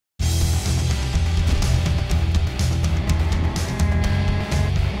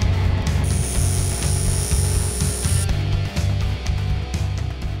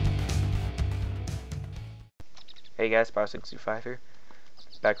Hey guys, Power65 here.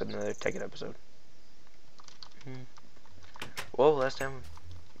 Back with another Tekkit episode. Well, last time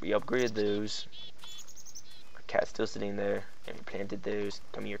we upgraded those. Our cat's still sitting there, and we planted those.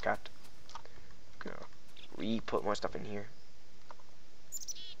 Come here, cat. Gonna re-put more stuff in here.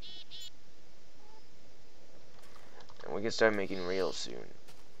 And we can start making rails soon.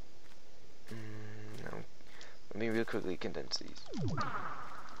 Now, let me real quickly condense these.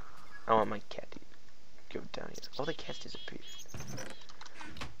 I want my cat to go down here. Oh, the cats disappeared.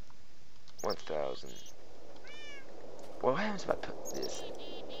 1,000. What happens if I put this in?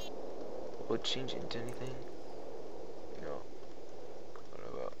 Will it change into anything? No. What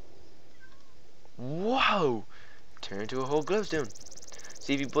about? Whoa! Turn into a whole glowstone.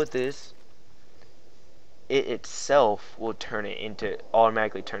 See, if you put this, it itself will turn it into,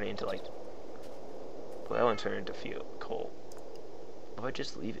 automatically turn it into like, well, that one turn into coal. If I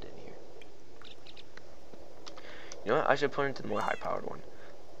just leave it in here. You know what? I should put it into the more high-powered one.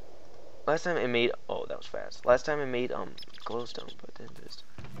 Last time it made, oh, that was fast. Last time it made glowstone, but then this.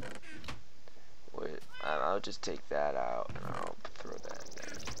 Wait, I'll just take that out and I'll throw that in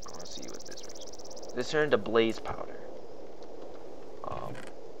there. I want to see what this is. This turned to blaze powder.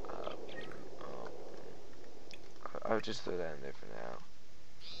 I'll just throw that in there for now.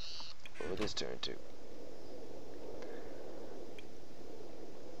 What will this turn to?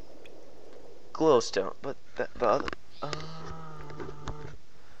 Glowstone, but the other.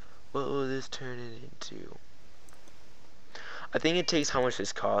 What will this turn it into? I think it takes how much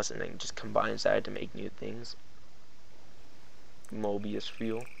this costs and then just combines that to make new things. Mobius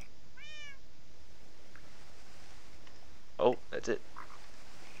fuel. Oh, that's it.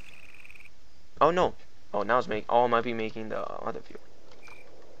 Oh no. Oh, now it's making. Oh, I might be making the other fuel.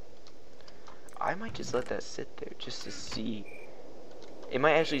 I might just let that sit there just to see. It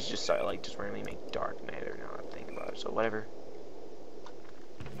might actually just start like just randomly make dark matter now that I'm thinking about it. So whatever.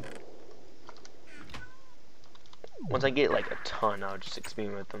 Once I get like a ton, I'll just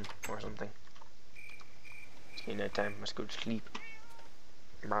experiment with them or something. It's getting nighttime. Let's go to sleep.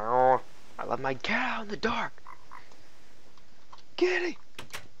 I love my cat out in the dark. Kitty,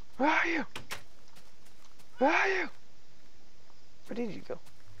 where are you? Where are you? Where did you go?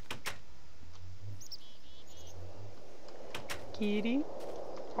 Kitty.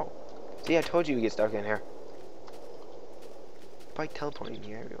 Oh, see, I told you we get stuck in here. By teleporting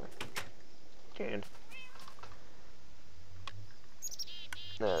here everywhere. And.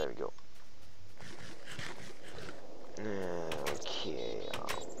 There we go. Okay.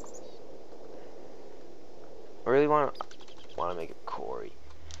 I really want to make a quarry.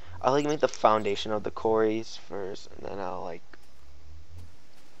 I'll like make the foundation of the quarries first, and then I'll like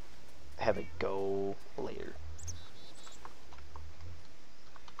have it go later.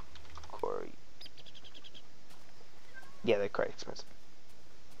 Quarry. Yeah, they're quite expensive.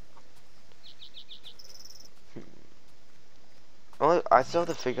 Well, I still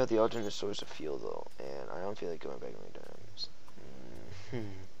have to figure out the alternate source of fuel though, and I don't feel like going back many times.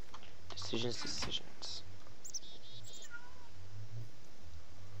 Decisions.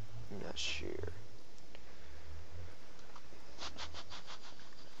 I'm not sure.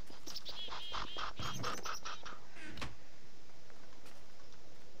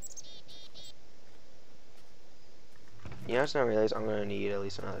 You know, it's not realized I'm gonna need at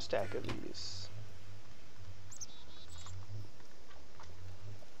least another stack of these.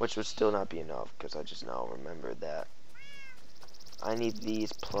 Which would still not be enough, because I just now remembered that I need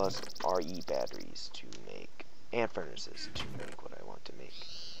these plus RE batteries to make, and furnaces to make what I want to make.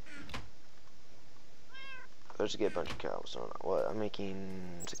 Let's get a bunch of cows. So what, I'm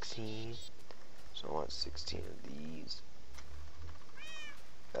making 16, so I want 16 of these.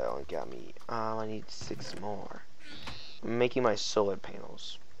 That only got me, I need 6 more. I'm making my solar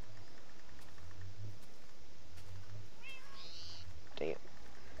panels. Damn.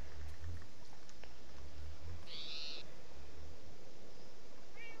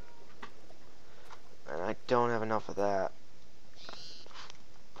 And I don't have enough of that,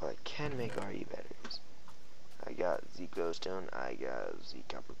 but I can make RE batteries. I got Z glowstone, I got Z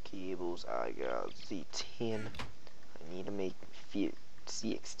copper cables, I got Z tin. I need to make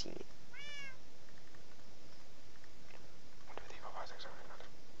C16.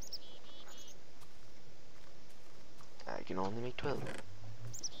 I can only make 12.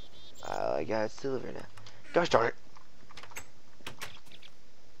 I got silver now. Gosh darn it!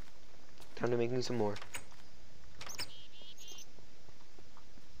 Time to make me some more.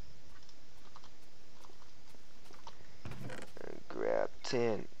 Grab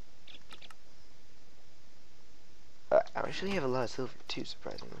 10. I actually have a lot of silver too,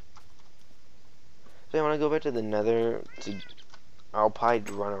 surprisingly. So I want to go back to the nether. I'll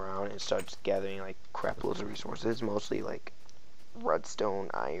probably run around and start just gathering like crap loads of resources, mostly like redstone,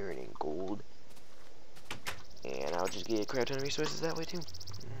 iron, and gold. And I'll just get a crap ton of resources that way too.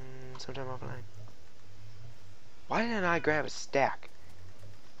 Sometime offline. Why didn't I grab a stack?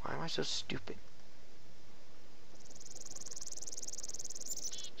 Why am I so stupid?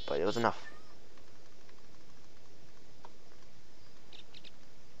 But it was enough.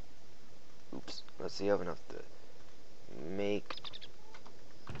 Oops. Let's see, I have enough to make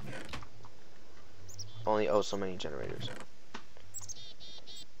only so many generators.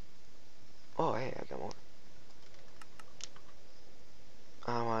 Oh, hey, I got more.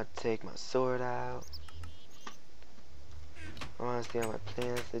 I want to take my sword out. I want to see how my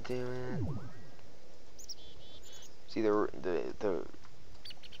plants are doing. See,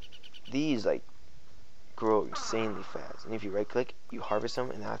 these like grow insanely fast, and if you right click, you harvest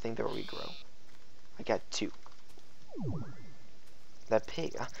them, and I think they'll regrow. I got 2. That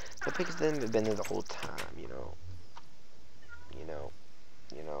pig has been there the whole time, you know.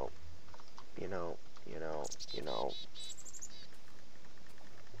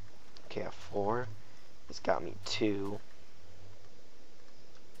 Okay, I have 4. It's got me 2.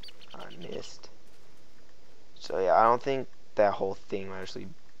 I missed. So yeah, I don't think that whole thing will actually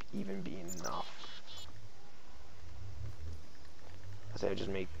even be enough. I say I just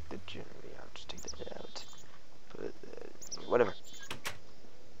make the generator. I'll just take that out. Put whatever.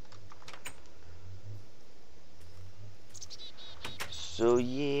 So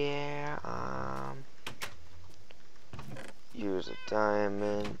yeah, here's a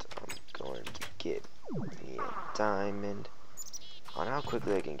diamond. I'm going to get me a diamond. On how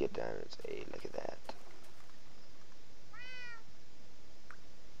quickly I can get diamonds. Hey, look at that.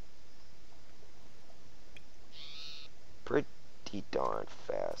 Pretty darn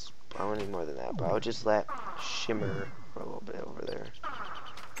fast. I don't need more than that, but I'll just let shimmer for a little bit over there.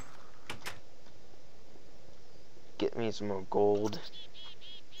 Get me some more gold.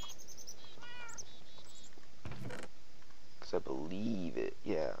 Because I believe it.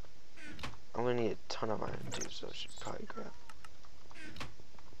 Yeah. I'm going to need a ton of iron too, so I should probably grab.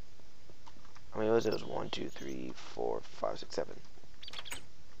 How many was it? It was 1, 2, 3, 4, 5, 6, 7.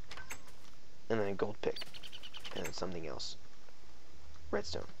 And then a gold pick. And then something else.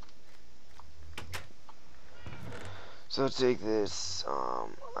 Redstone. So take this. I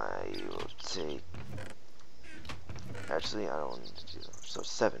will take. Actually, I don't need to do that. So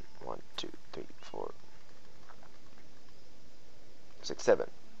 7. 1, 2, 3, 4, 6, 7.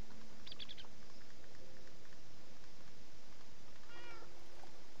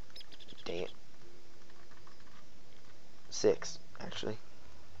 Dang it. 6, actually.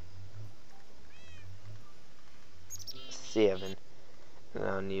 7.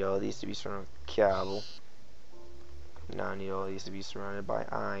 Now I need all these to be surrounded with cobble. Now I need all these to be surrounded by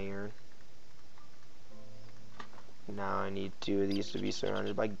iron. Now I need 2 of these to be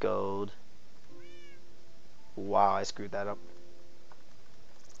surrounded by gold. Wow, I screwed that up.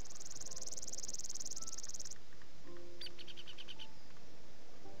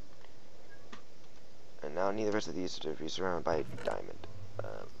 And now I need the rest of these to be surrounded by diamond.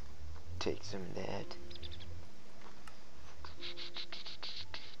 Take some of that.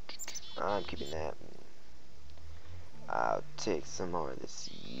 I'm keeping that. I'll take some more of this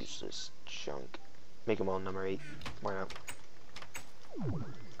useless junk. Make them all number 8. Why not?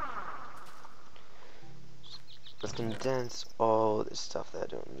 Let's condense all this stuff that I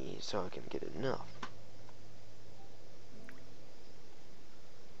don't need so I can get enough.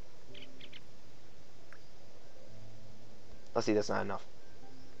 Let's see, that's not enough.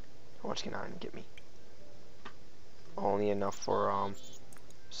 How much can iron get me? Only enough for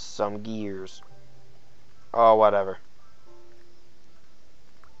some gears. Oh, whatever.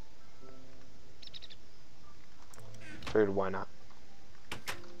 Figured why not.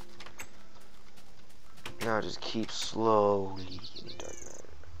 Now I just keep slowly getting dark matter.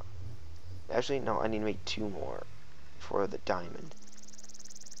 Actually, no, I need to make 2 more for the diamond.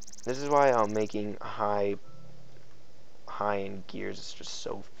 This is why I'm making high-end gears. It's just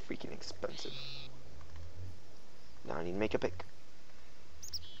so freaking expensive. Now I need to make a pick.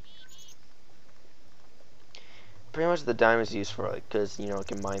 Pretty much the diamond's used for like, cause you know it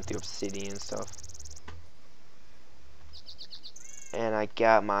can mine through obsidian and stuff. And I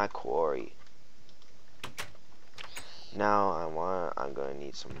got my quarry. Now I'm gonna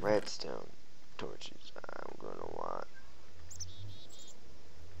need some redstone torches. I'm gonna want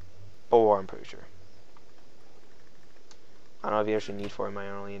 4, I'm pretty sure. I don't know if you actually need 4, I might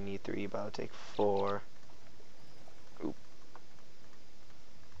only need 3, but I'll take 4. Oop.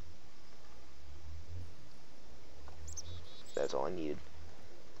 That's all I needed.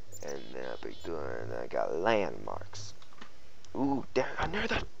 And then I'll be good. I got landmarks. Ooh, there, under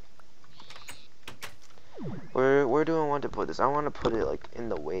that. Where do I want to put this? I want to put it like in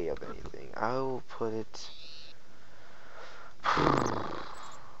the way of anything. I will put it.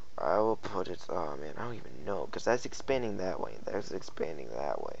 I will put it. Oh man, I don't even know because that's expanding that way. That's expanding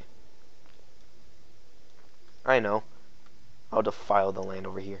that way. I know. I'll defile the land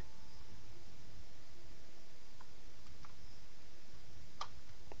over here.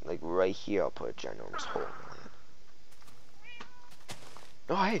 Like right here, I'll put a ginormous hole in the land.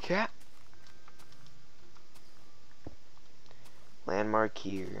 Oh, hey, cat. Landmark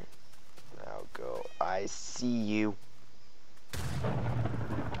here. I'll go. I see you.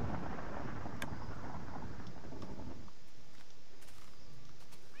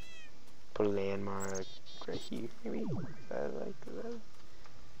 Put a landmark right here, maybe. Like that.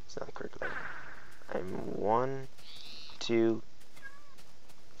 It's not the correct landmark. I'm 1, 2,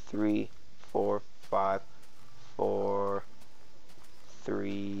 3, 4, 5, 4,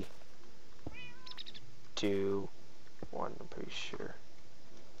 3, 2, 1. I'm pretty sure.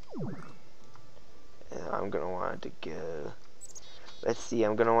 And I'm gonna want it to go. Let's see.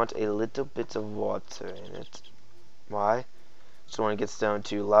 I'm gonna want a little bit of water in it. Why? So when it gets down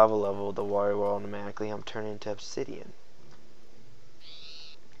to lava level, the water will automatically turn into obsidian.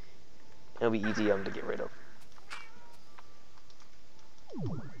 It'll be easy to get rid of.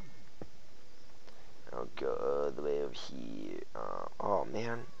 I'll go the way over here. Oh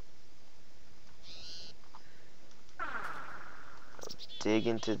man. I'll dig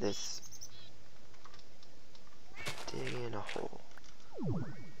into this. Dig in a hole.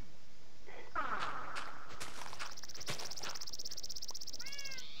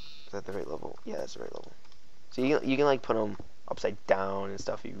 Is that the right level? Yeah, that's the right level. So you can like put them upside down and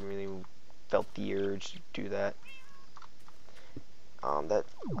stuff if you really felt the urge to do that. That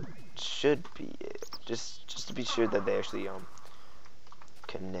should be it. Just to be sure that they actually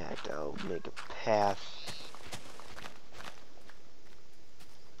connect. I'll make a path.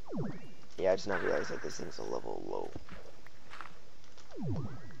 Yeah, I just not realized that this thing's a level low.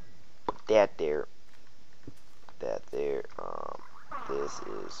 Put that there. That there. This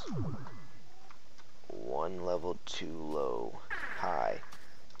is 1 level too low. High.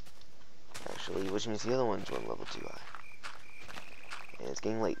 Actually, which means the other one's 1 level too high. And it's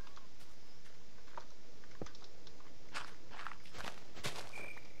getting late.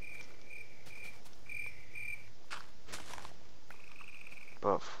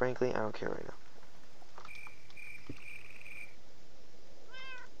 But frankly, I don't care right now.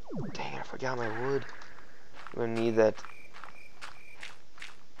 Dang, I forgot my wood. I'm gonna need that.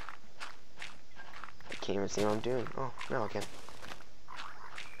 I can't even see what I'm doing. Oh, no, I can.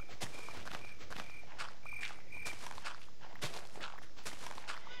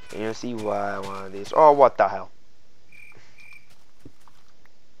 And you'll see why I wanted these. Oh, what the hell?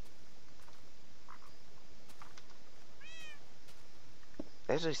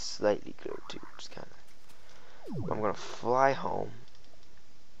 Actually, slightly clear too, just kind of. I'm gonna fly home.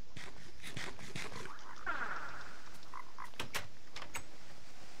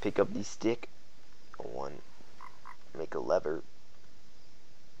 Pick up the stick. One. Make a lever.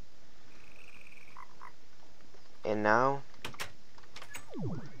 And now.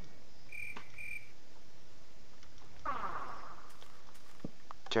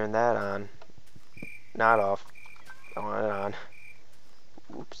 Turn that on. Not off. I want it on.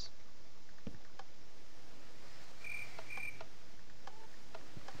 Oops.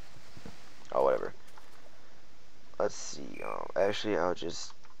 Oh, whatever. Let's see. Actually, I'll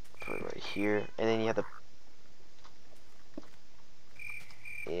just put it right here, and then you have to.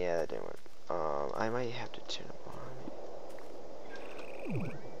 Yeah, that didn't work. I might have to turn it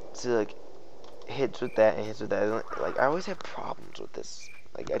on. So like, hits with that and hits with that. Like, I always have problems with this.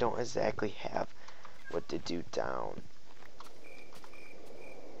 Like, I don't exactly have what to do down.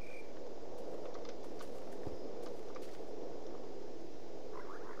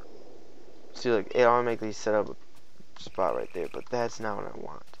 See, like, it automatically set up a spot right there, but that's not what I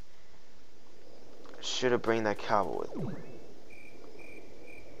want. I should have bring that cobble with me.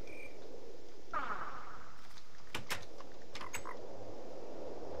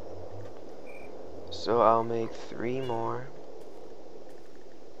 So I'll make 3 more.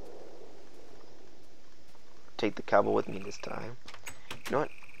 Take the cobble with me this time. You know what?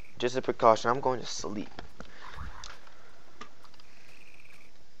 Just a precaution, I'm going to sleep.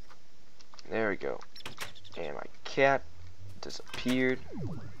 There we go. And my cat disappeared.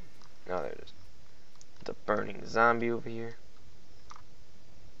 Oh, there it is. It's a burning zombie over here.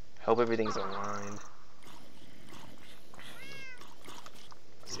 Hope everything's aligned.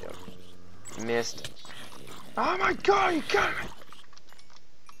 Missed. Oh my god, you got me!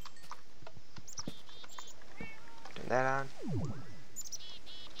 Turn that on.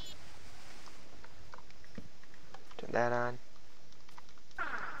 Turn that on.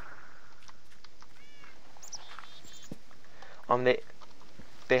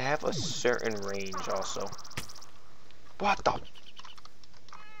 They have a certain range also. What the?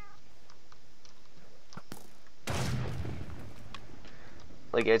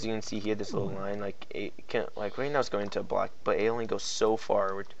 Like, as you can see here, this little line, like, it can, like, right now it's going to a block, but it only goes so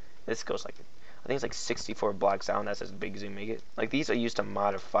far. Which, this goes like, I think it's like 64 blocks out, and that's as big as you make it. Like, these are used to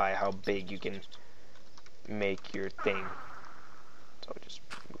modify how big you can make your thing. So just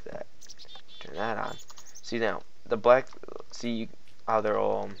move that, turn that on. See now, the black, see how they're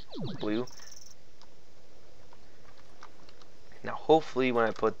all blue? Now, hopefully, when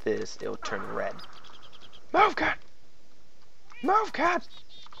I put this, it'll turn red. Move, cat! Move, cat!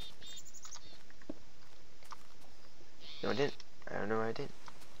 No, I didn't. I don't know why I didn't.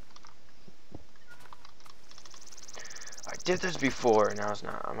 I did this before, and now it's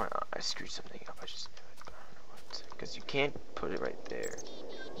not. I screwed something up. I just knew it, but I don't know what. Because you can't put it right there.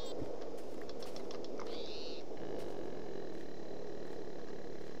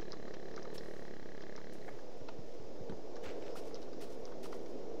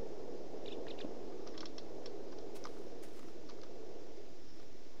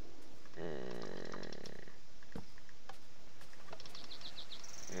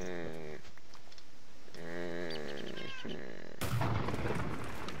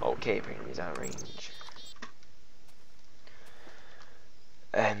 Okay, apparently he's out of range.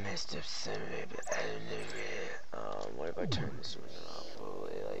 I messed up some of it, but I don't know. What if I turn this one off? Oh,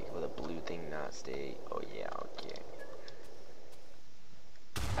 like, will the blue thing not stay? Oh, yeah, okay.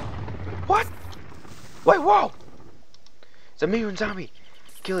 What? Wait, whoa! It's a mirror zombie!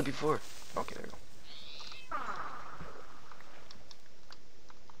 Kill it before. Okay, there we go.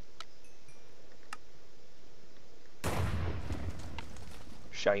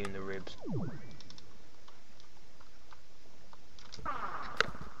 Shot you in the ribs.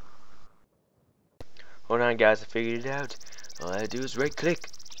 Hold on, guys, I figured it out. All I had to do is right click.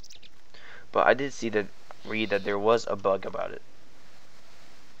 But I did read that there was a bug about it.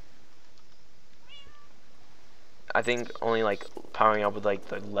 I think only like powering up with like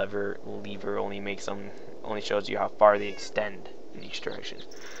the lever only shows you how far they extend in each direction.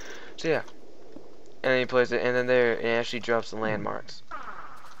 So yeah. And then you place it, and then there it actually drops the landmarks.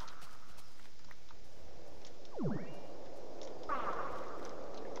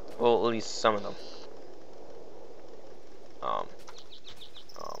 Well, at least some of them.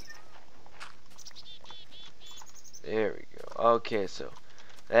 There we go. Okay, so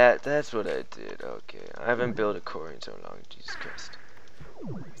that's what I did. Okay, I haven't built a Quarry in so long. Jesus Christ.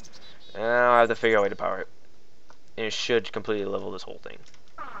 Now I have to figure out a way to power it, and it should completely level this whole thing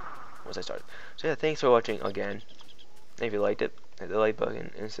once I start. So yeah, thanks for watching again. If you liked it, hit the like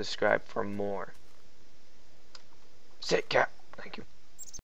button and subscribe for more. Sit, cat. Thank you.